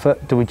 12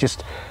 foot? Do we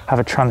just have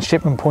a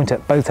transshipment point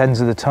at both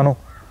ends of the tunnel?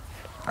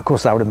 Of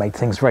course, that would have made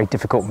things very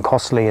difficult and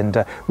costly,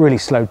 and really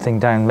slowed things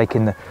down,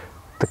 making the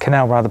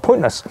canal rather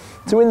pointless.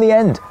 So in the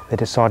end, they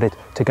decided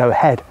to go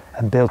ahead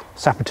and build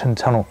Sapperton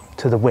Tunnel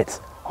to the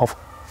width of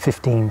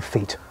 15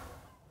 feet.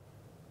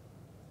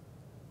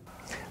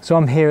 So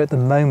I'm here at the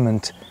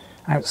moment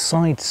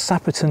outside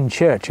Sapperton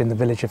Church in the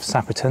village of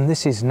Sapperton.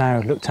 This is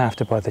now looked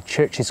after by the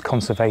Churches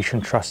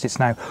Conservation Trust. It's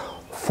now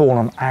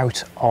fallen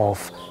out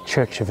of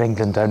Church of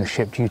England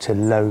ownership due to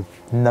low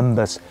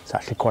numbers. It's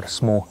actually quite a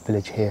small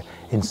village here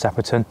in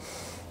Sapperton.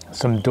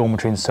 Some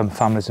dormitory and some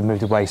families have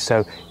moved away,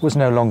 so it was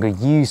no longer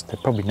used. They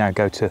probably now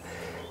go to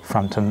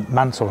Frampton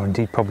Mansell, or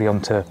indeed probably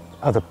onto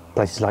other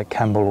places like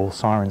Kemble or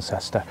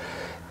Cirencester.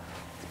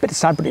 Bit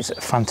sad, but it's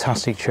a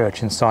fantastic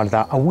church inside of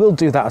that. I will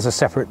do that as a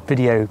separate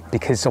video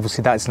because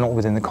obviously that's not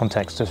within the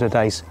context of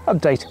today's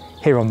update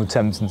here on the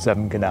Thames and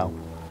Severn Canal.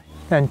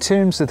 Now, in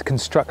terms of the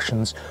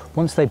constructions,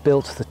 once they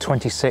built the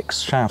 26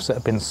 shafts that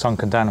have been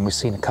sunken down, and we've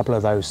seen a couple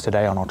of those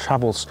today on our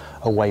travels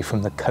away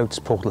from the Coats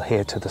portal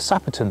here to the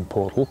Sapperton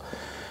portal,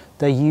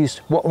 they used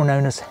what were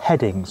known as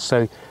headings.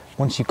 So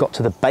once you got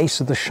to the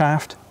base of the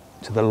shaft,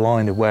 to the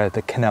line of where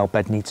the canal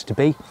bed needs to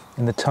be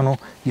in the tunnel,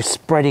 you're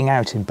spreading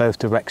out in both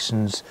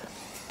directions,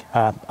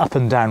 up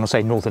and down, I'll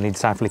say northerly and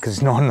southerly because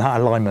it's not in that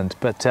alignment,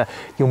 but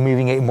you're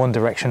moving it in one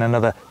direction or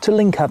another to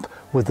link up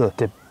with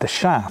the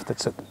shaft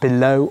that's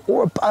below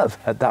or above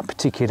at that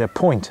particular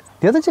point.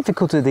 The other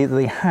difficulty that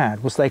they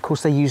had was of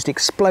course they used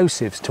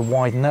explosives to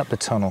widen up the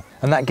tunnel,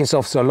 and that gives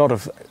off a lot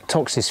of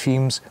toxic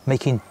fumes,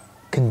 making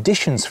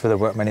conditions for the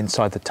workmen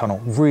inside the tunnel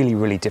really,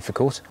 really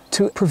difficult.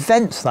 To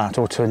prevent that,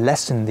 or to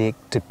lessen the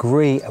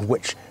degree of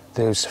which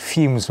those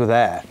fumes were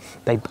there,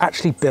 they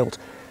actually built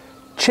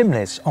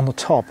chimneys on the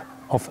top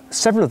of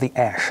several of the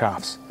air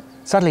shafts.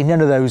 Sadly,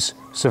 none of those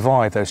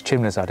survived, those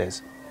chimneys that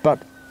is,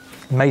 but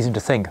amazing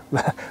to think,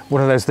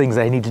 one of those things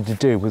they needed to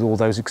do with all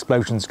those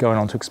explosions going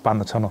on to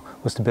expand the tunnel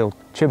was to build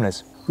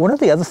chimneys. One of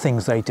the other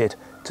things they did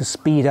to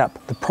speed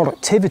up the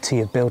productivity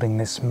of building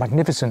this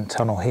magnificent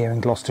tunnel here in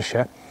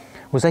Gloucestershire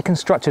was they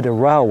constructed a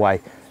railway.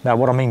 Now,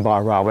 what I mean by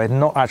a railway,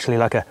 not actually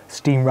like a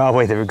steam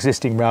railway, the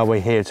existing railway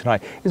here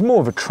tonight, it's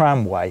more of a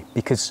tramway,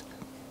 because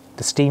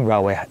the steam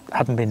railway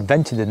hadn't been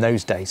invented in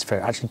those days for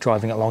actually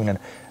driving along in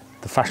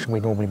the fashion we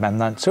normally man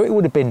that. So it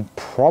would have been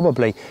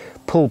probably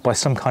pulled by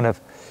some kind of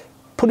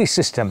pulley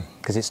system,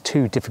 because it's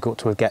too difficult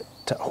to get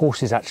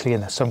horses actually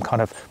in some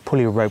kind of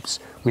pulley ropes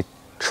with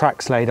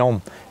tracks laid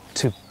on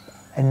to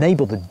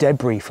enable the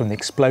debris from the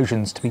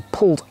explosions to be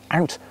pulled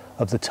out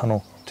of the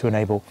tunnel to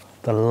enable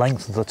the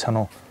length of the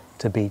tunnel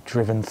to be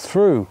driven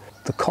through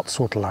the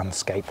Cotswold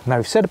landscape. Now,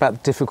 we've said about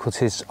the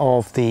difficulties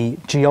of the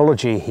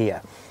geology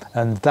here,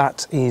 and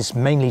that is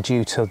mainly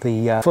due to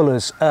the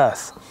fuller's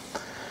earth.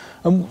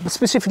 And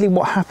specifically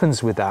what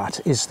happens with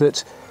that is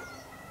that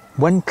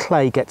when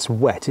clay gets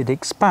wet, it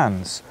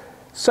expands.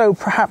 So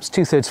perhaps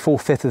 2/3,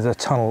 4/5 of the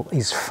tunnel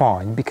is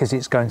fine because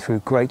it's going through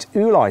great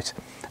oolite,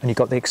 and you've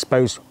got the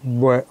exposed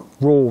raw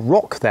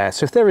rock there.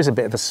 So if there is a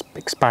bit of an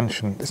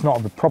expansion, it's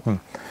not a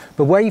problem.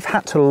 But where you've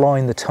had to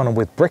line the tunnel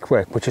with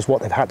brickwork, which is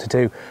what they've had to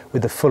do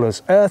with the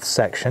fuller's earth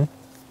section,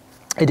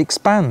 it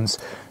expands,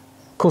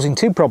 causing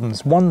two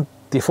problems. One,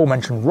 the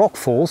aforementioned rock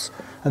falls,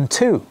 and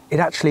two, it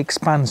actually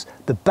expands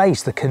the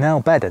base, the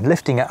canal bed, and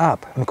lifting it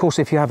up. And of course,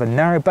 if you have a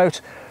narrow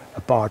boat,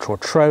 a barge or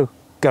trough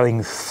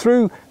going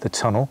through the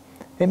tunnel,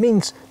 it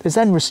means there's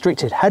then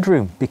restricted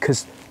headroom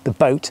because the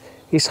boat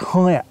is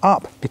higher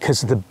up,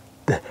 because the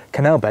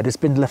canal bed has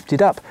been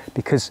lifted up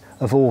because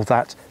of all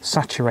that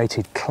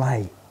saturated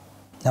clay.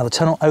 Now, the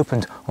tunnel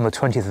opened on the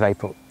 20th of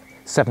April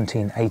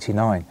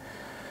 1789,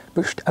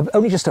 but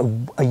only just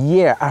a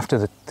year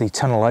after the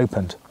tunnel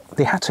opened,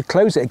 they had to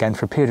close it again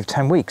for a period of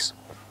 10 weeks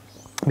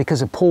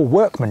because of poor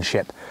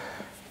workmanship,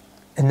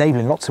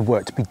 enabling lots of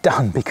work to be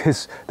done,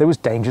 because there was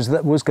dangers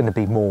that there was going to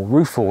be more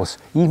roof falls,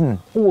 even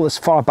all as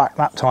far back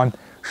that time,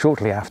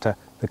 shortly after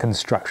the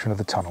construction of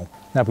the tunnel.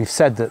 Now, we've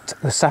said that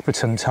the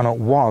Sapperton Tunnel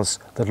was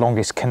the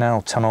longest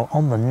canal tunnel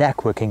on the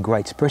network in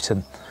Great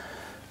Britain,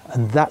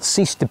 and that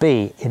ceased to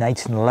be in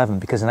 1811,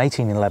 because in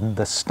 1811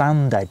 the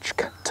Standedge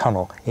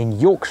Tunnel in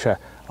Yorkshire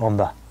on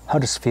the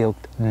Huddersfield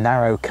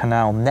Narrow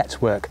Canal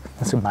network,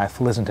 that's a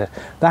mouthful, isn't it,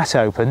 that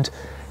opened,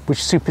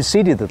 which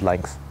superseded the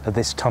length of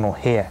this tunnel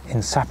here in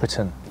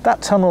Sapperton.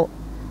 That tunnel,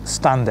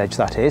 Standedge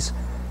that is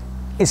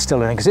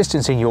still in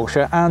existence in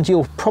Yorkshire, and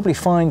you'll probably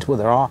find, well,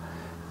 there are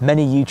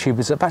many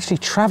YouTubers that have actually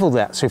travelled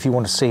that. So if you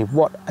want to see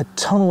what a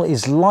tunnel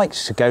is like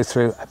to go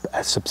through,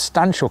 a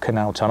substantial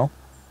canal tunnel,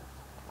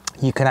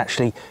 you can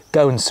actually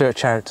go and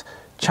search out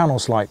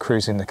channels like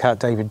Cruising the Cat,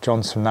 David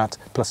Johnson, that,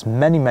 plus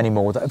many, many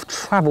more that have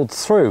travelled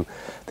through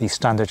the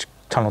Standedge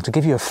Tunnel to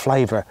give you a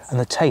flavour and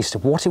the taste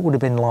of what it would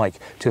have been like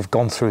to have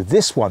gone through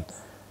this one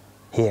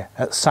here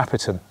at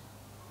Sapperton.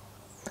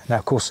 Now,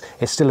 of course,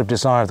 it's still a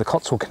desire of the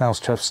Cotswold Canals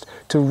Trust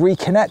to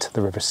reconnect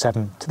the River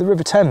Severn to the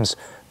River Thames.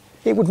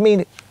 It would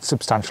mean a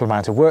substantial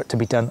amount of work to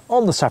be done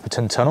on the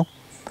Sapperton Tunnel.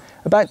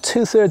 About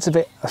 2/3 of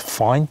it are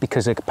fine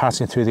because they're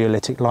passing through the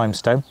oolitic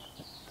limestone,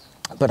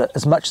 but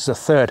as much as a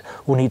third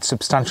will need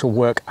substantial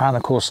work and,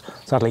 of course,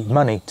 sadly,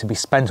 money to be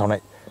spent on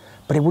it.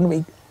 But it wouldn't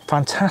be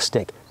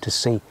fantastic to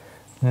see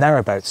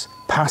narrowboats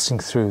passing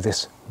through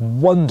this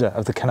wonder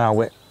of the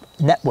canal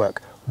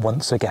network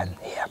once again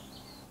here.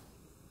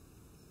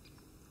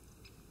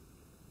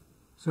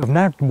 So I've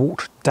now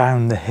walked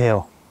down the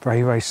hill,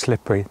 very, very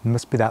slippery. There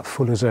must be that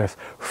fuller's earth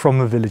from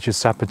the village of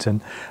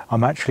Sapperton.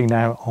 I'm actually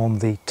now on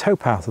the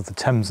towpath of the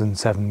Thames and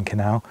Severn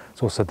Canal.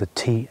 It's also the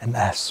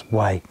T&S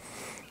Way.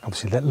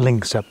 Obviously that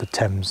links up the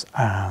Thames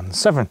and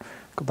Severn.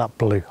 It's got that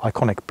blue,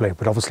 iconic blue,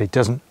 but obviously it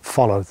doesn't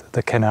follow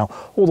the canal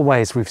all the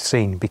way as we've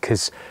seen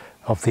because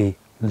of the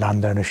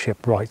land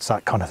ownership rights,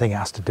 that kind of thing. It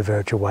has to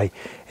diverge away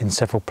in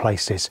several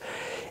places.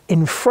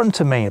 In front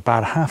of me,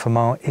 about half a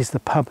mile, is the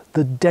pub,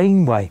 the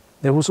Daneway.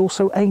 There was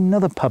also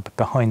another pub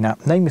behind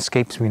that. Name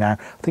escapes me now.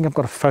 I think I've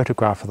got a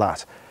photograph of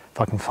that. If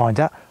I can find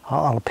out,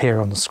 I'll appear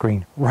on the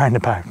screen round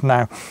about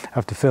now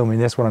after filming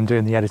this while I'm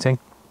doing the editing.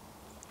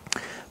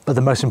 But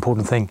the most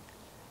important thing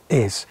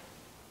is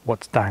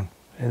what's down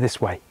this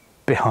way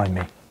behind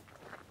me.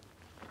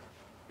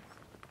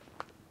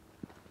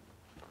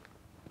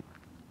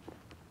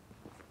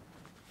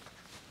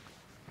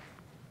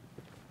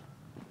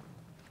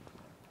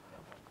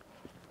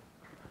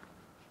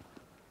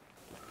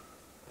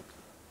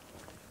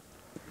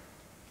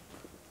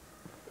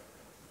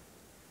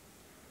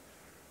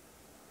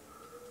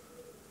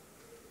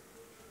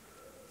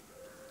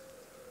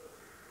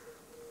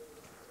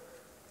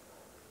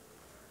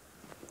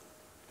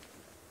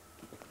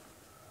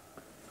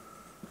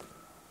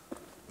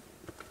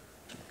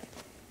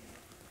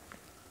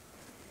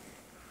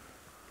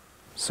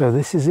 So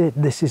this is it.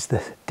 This is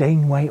the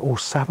Daneway or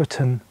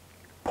Sapperton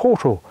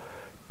portal,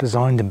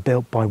 designed and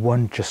built by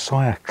one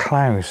Josiah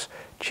Clowes,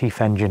 chief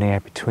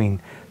engineer between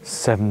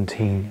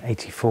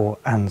 1784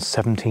 and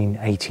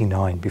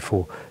 1789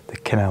 before the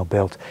canal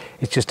built.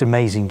 It's just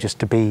amazing just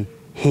to be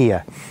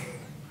here.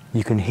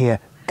 You can hear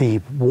the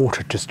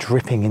water just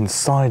dripping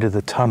inside of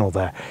the tunnel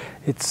there.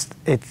 It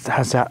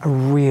has that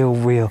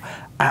real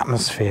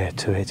atmosphere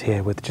to it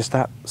here, with just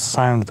that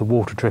sound of the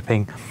water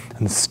dripping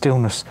and the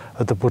stillness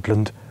of the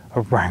woodland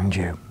around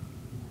you.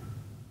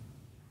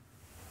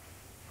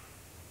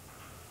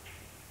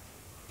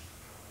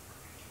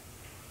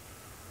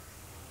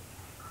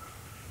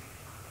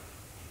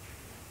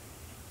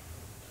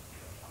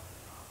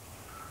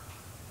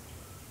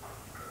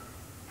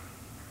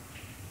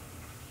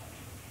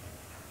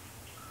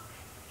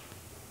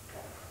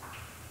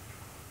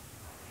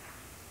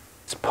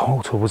 This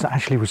portal was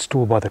actually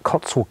restored by the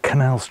Cotswold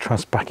Canals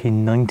Trust back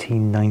in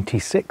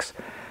 1996.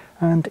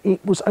 And it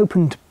was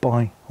opened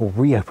by, or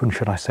reopened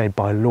should I say,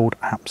 by Lord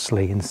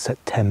Apsley in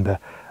September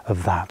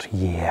of that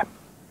year.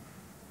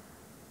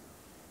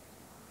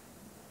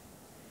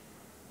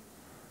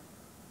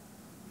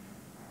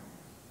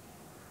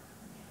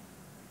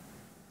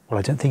 Well,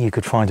 I don't think you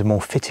could find a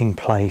more fitting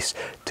place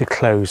to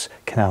close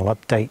Canal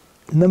Update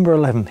number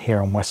 11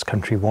 here on West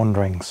Country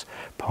Wanderings,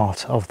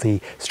 part of the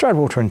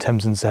Stroudwater and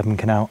Thames and Severn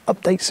Canal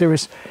Update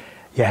series.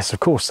 Yes, of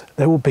course,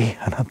 there will be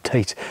an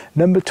update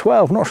number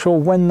 12. Not sure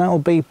when that'll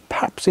be,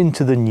 perhaps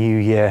into the new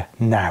year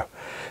now.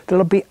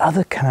 There'll be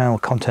other canal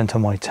content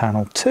on my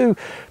channel too,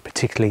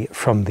 particularly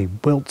from the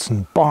Wilts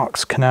and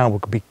Berks Canal. We'll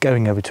be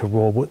going over to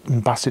Rawwood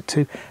and Bassett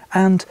too,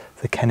 and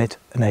the Kennet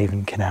and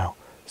Avon Canal.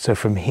 So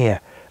from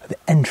here, at the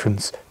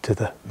entrance to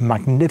the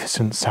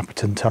magnificent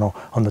Sapperton Tunnel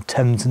on the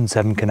Thames and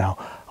Severn Canal,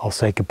 I'll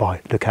say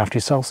goodbye. Look after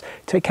yourselves,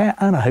 take care,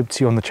 and I hope to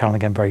see you on the channel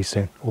again very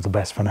soon. All the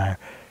best for now.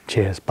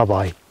 Cheers,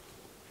 bye-bye.